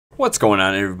What's going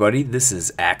on, everybody? This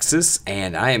is Axis,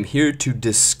 and I am here to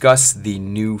discuss the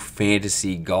new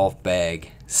fantasy golf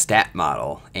bag stat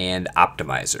model and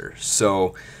optimizer.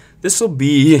 So this will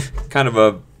be kind of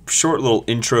a short little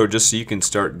intro just so you can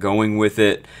start going with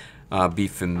it, be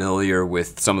familiar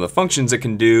with some of the functions it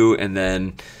can do, and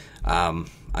then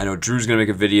I know Drew's going to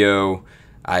make a video.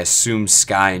 I assume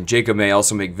Sky and Jacob may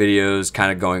also make videos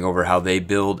kind of going over how they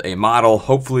build a model.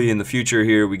 Hopefully in the future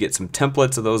here we get some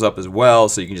templates of those up as well,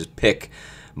 so you can just pick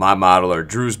my model or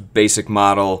Drew's basic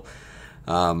model.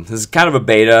 This is kind of a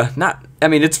beta. I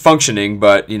mean, it's functioning,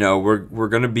 but you know, we're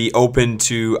going to be open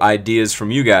to ideas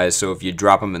from you guys. So if you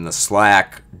drop them in the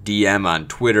Slack, DM on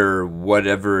Twitter,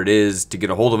 whatever it is to get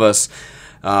a hold of us,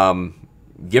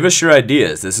 give us your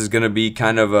ideas. This is going to be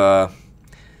kind of a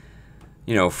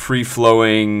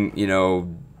free-flowing,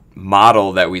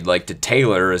 model that we'd like to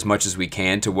tailor as much as we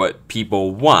can to what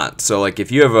people want. So like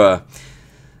if you have I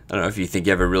don't know, if you think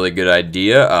you have a really good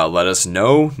idea, let us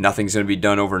know. Nothing's going to be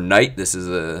done overnight. This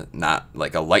is not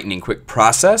like a lightning quick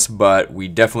process, but we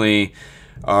definitely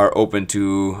are open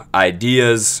to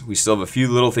ideas. We still have a few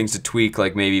little things to tweak,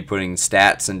 like maybe putting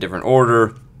stats in different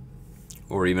order,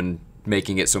 or even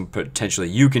making it so potentially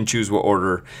you can choose what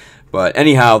order. But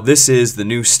anyhow, this is the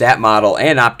new stat model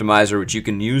and optimizer, which you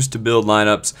can use to build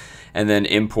lineups and then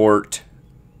import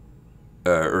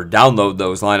or download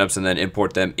those lineups and then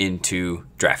import them into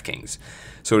DraftKings.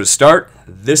 So to start,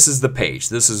 this is the page.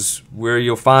 This is where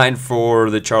you'll find for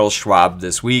the Charles Schwab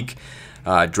this week,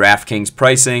 DraftKings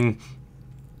pricing.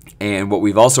 And what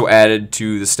we've also added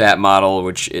to the stat model,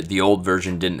 which the old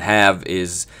version didn't have,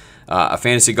 is a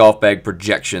fantasy golf bag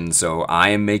projection. So I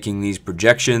am making these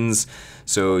projections,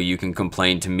 so you can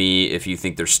complain to me if you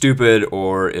think they're stupid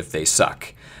or if they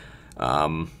suck.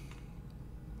 I'm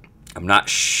not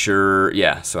sure.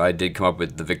 Yeah, so I did come up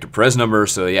with the Victor Perez number.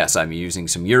 So yes, I'm using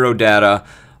some Euro data,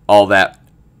 all that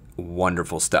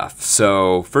wonderful stuff.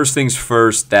 So first things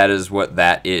first, that is what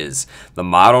that is. The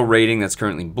model rating that's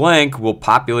currently blank will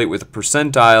populate with a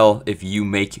percentile if you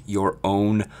make your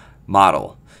own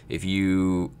model. If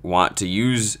you want to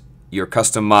use your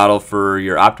custom model for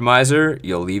your optimizer,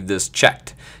 you'll leave this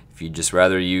checked. If you'd just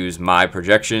rather use my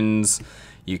projections,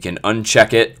 you can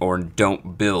uncheck it or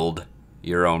don't build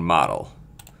your own model.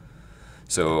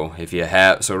 So if you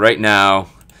have, so right now,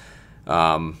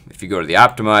 if you go to the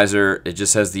optimizer, it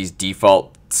just has these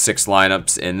default 6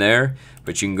 lineups in there,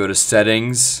 but you can go to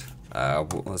settings.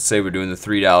 Let's say we're doing the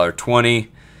 $3.20.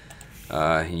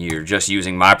 You're just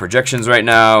using my projections right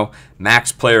now.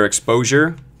 Max player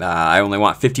exposure. I only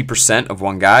want 50% of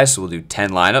one guy, so we'll do 10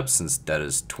 lineups since that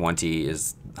is 20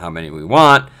 is how many we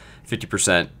want.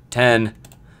 50%, 10.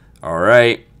 All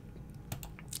right.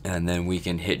 And then we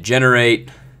can hit generate,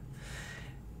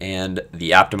 and the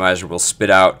optimizer will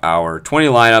spit out our 20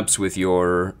 lineups with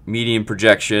your median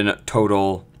projection,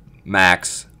 total,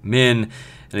 max, min.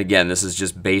 And again, this is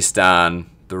just based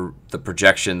on the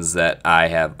projections that I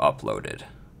have uploaded.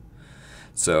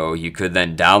 So you could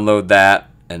then download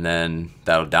that, and then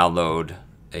that'll download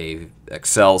a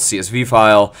Excel CSV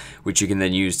file, which you can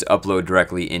then use to upload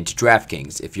directly into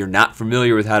DraftKings. If you're not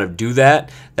familiar with how to do that,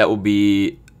 that will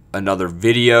be another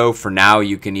video. For now,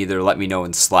 you can either let me know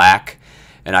in Slack,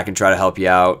 and I can try to help you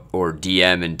out, or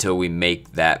DM until we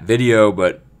make that video.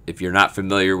 But if you're not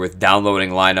familiar with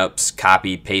downloading lineups,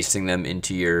 copy, pasting them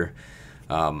into your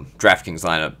DraftKings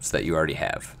lineups that you already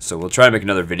have. So we'll try to make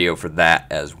another video for that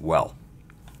as well.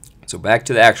 So back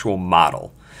to the actual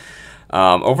model.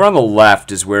 Over on the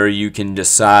left is where you can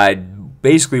decide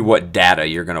basically what data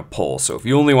you're going to pull. So if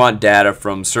you only want data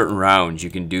from certain rounds, you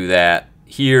can do that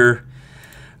here.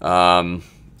 For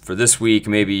this week,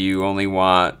 maybe you only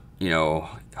want,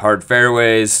 hard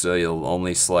fairways, so you'll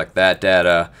only select that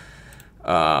data.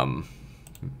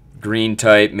 Green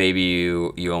type, maybe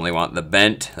you only want the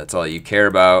bent, that's all you care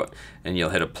about, and you'll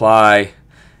hit apply,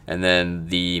 and then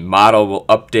the model will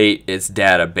update its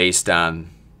data based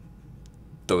on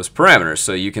those parameters.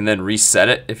 So you can then reset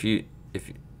it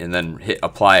and then hit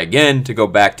apply again to go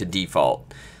back to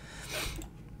default,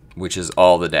 which is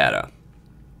all the data.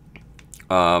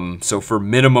 So for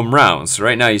minimum rounds, so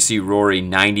right now you see Rory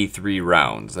 93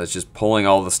 rounds. That's just pulling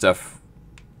all the stuff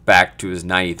back to his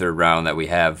 93rd round that we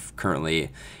have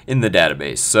currently in the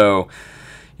database. So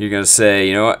you're going to say,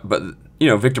 you know what, but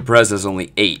Victor Perez has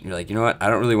only 8. You're like, you know what, I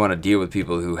don't really want to deal with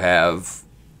people who have,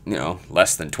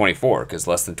 less than 24, because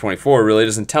less than 24 really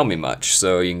doesn't tell me much.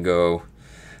 So you can go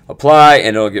apply,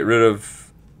 and it'll get rid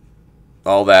of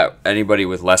all that, anybody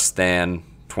with less than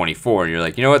 24. And you're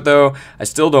like, you know what though, I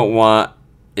still don't want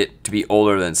it to be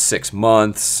older than 6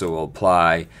 months, so we'll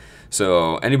apply.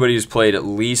 So anybody who's played at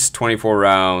least 24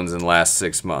 rounds in the last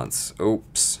 6 months.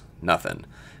 Oops, nothing.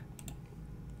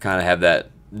 Kind of have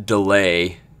that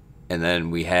delay, and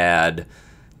then we had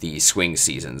the swing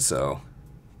season, so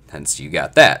hence you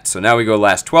got that. So now we go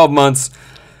last 12 months,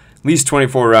 at least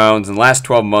 24 rounds. In the last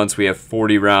 12 months, we have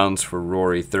 40 rounds for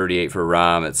Rory, 38 for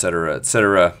Rahm, etc.,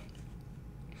 etc.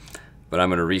 But I'm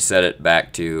going to reset it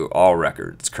back to all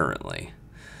records currently.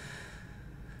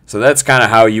 So that's kind of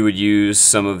how you would use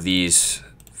some of these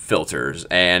filters.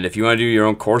 And if you want to do your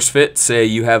own course fit, say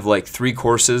you have like 3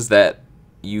 courses that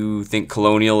you think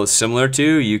Colonial is similar to,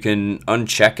 you can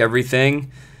uncheck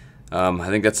everything. I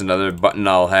think that's another button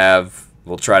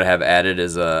we'll try to have added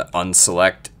as a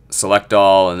select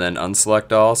all, and then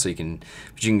unselect all. So you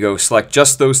can go select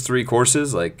just those 3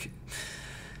 courses. Like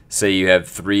say you have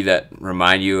 3 that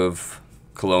remind you of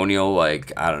Colonial,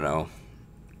 like I don't know,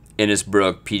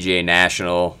 Innisbrook, PGA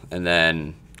National, and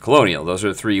then Colonial. Those are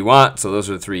the 3 you want, so those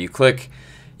are the 3 you click.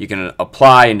 You can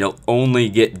apply, and you'll only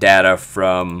get data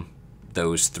from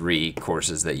those 3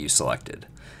 courses that you selected.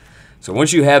 So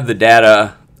once you have the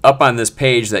data up on this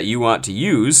page that you want to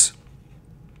use,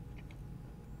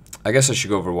 I guess I should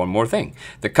go over one more thing.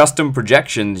 The custom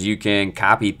projections you can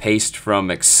copy paste from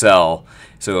Excel.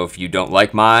 So if you don't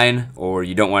like mine, or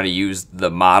you don't want to use the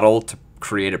model to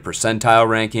create a percentile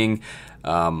ranking,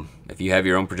 if you have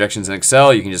your own projections in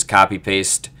Excel, you can just copy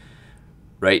paste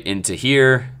right into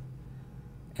here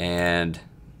and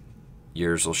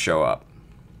yours will show up.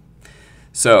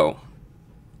 So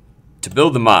to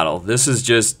build the model, this is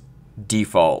just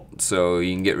default, so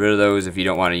you can get rid of those if you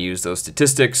don't want to use those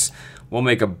statistics. We'll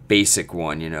make a basic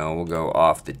one, we'll go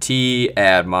off the tee,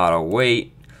 add model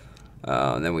weight,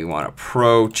 then we want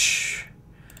approach.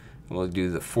 We'll do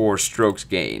the 4 strokes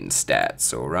gain stats,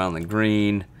 so around the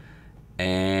green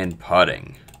and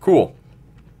putting. Cool.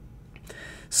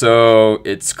 So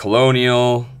it's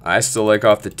Colonial. I still like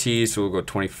off the tee, so we'll go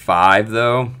 25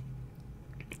 though.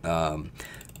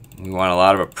 We want a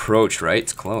lot of approach, right?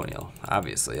 It's Colonial,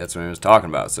 obviously. That's what I was talking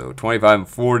about. So 25 and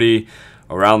 40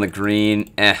 around the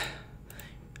green. I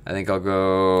think I'll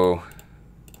go,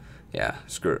 yeah,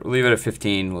 screw it. We'll leave it at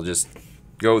 15. We'll just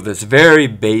go with this very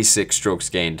basic strokes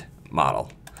gained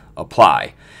model.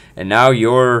 Apply. And now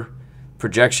your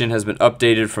projection has been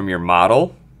updated from your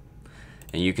model.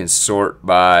 And you can sort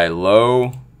by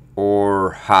low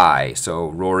or high. So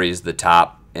Rory's the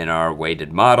top in our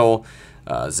weighted model.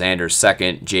 Xander's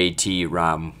second, JT,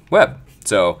 Rahm, Webb.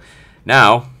 So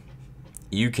now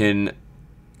you can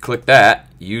click that,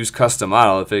 use custom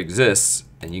model if it exists,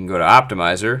 and you can go to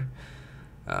optimizer,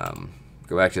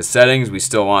 go back to settings. We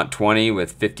still want 20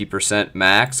 with 50%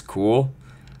 max. Cool.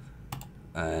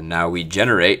 And now we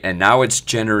generate, and now it's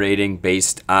generating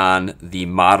based on the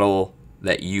model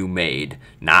that you made,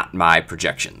 not my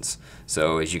projections.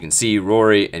 So as you can see,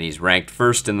 Rory, and he's ranked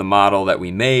first in the model that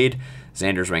we made.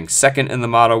 Xander's ranked second in the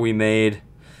model we made.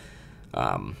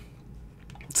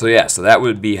 So yeah, so that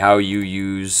would be how you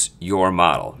use your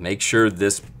model. Make sure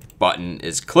this button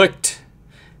is clicked,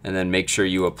 and then make sure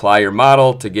you apply your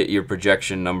model to get your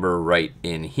projection number right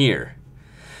in here.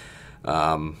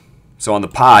 So on the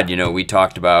pod, we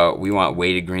talked about we want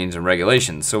weighted greens and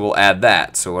regulations, so we'll add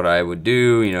that. So what I would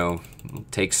do,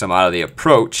 take some out of the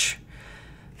approach,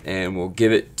 and we'll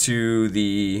give it to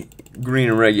the green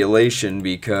and regulation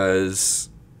because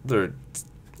they're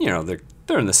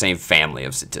in the same family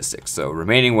of statistics. So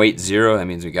remaining weight 0, that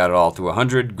means we got it all to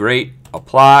 100. Great.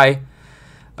 Apply.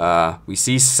 We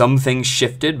see some things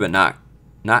shifted, but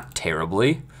not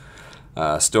terribly.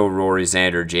 Still Rory,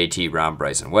 Xander, JT, Rahm,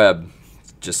 Bryson, Webb.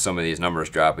 Just some of these numbers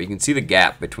drop. But you can see the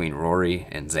gap between Rory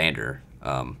and Xander.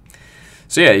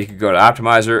 So yeah, you could go to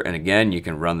optimizer, and again, you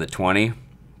can run the 20.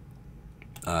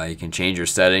 You can change your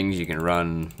settings. You can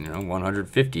run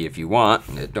 150 if you want.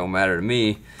 It don't matter to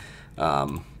me.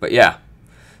 But yeah,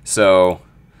 so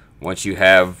once you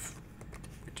have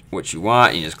what you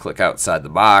want, you just click outside the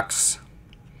box,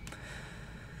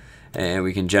 and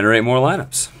we can generate more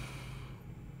lineups.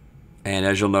 And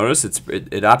as you'll notice, it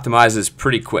optimizes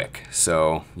pretty quick.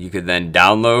 So you could then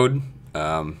download.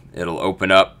 It'll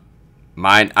open up.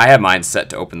 I have mine set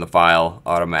to open the file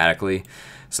automatically.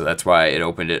 So that's why it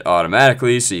opened it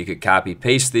automatically. So you could copy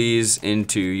paste these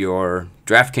into your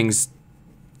DraftKings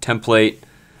template.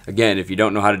 Again, if you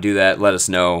don't know how to do that, let us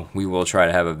know. We will try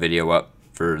to have a video up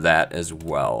for that as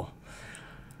well.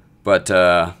 But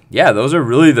yeah, those are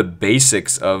really the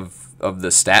basics of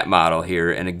the stat model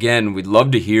here. And again, we'd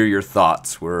love to hear your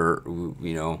thoughts.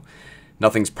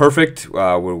 Nothing's perfect.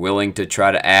 We're willing to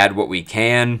try to add what we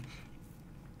can,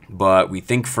 but we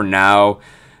think for now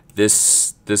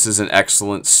this is an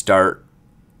excellent start,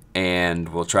 and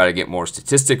we'll try to get more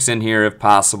statistics in here if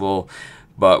possible.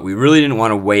 But we really didn't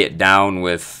want to weigh it down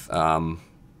with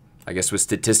I guess with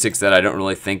statistics that I don't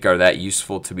really think are that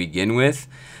useful to begin with.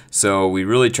 So we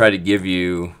really try to give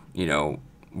you,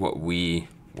 what we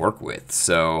work with.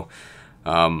 So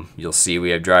you'll see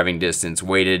we have driving distance,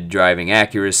 weighted driving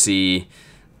accuracy,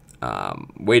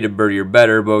 weighted birdie or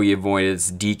better, bogey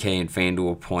avoidance, DK and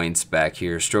FanDuel points back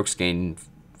here, strokes gained,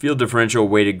 field differential,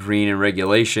 weighted green and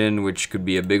regulation, which could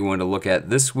be a big one to look at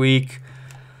this week.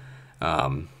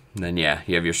 Then yeah,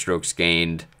 you have your strokes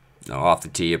gained, off the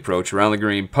tee, approach, around the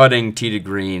green, putting, tee to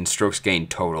green, strokes gained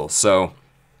total. So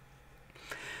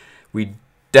we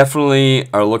definitely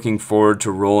are looking forward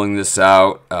to rolling this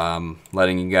out,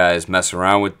 letting you guys mess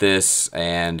around with this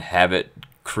and have it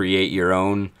create your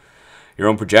own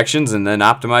projections and then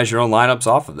optimize your own lineups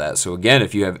off of that. So again,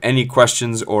 if you have any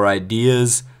questions or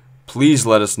ideas, please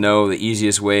let us know. The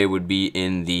easiest way would be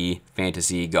in the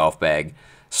Fantasy Golf Bag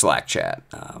Slack chat.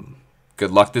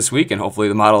 Good luck this week, and hopefully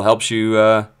the model helps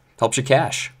you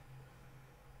cash.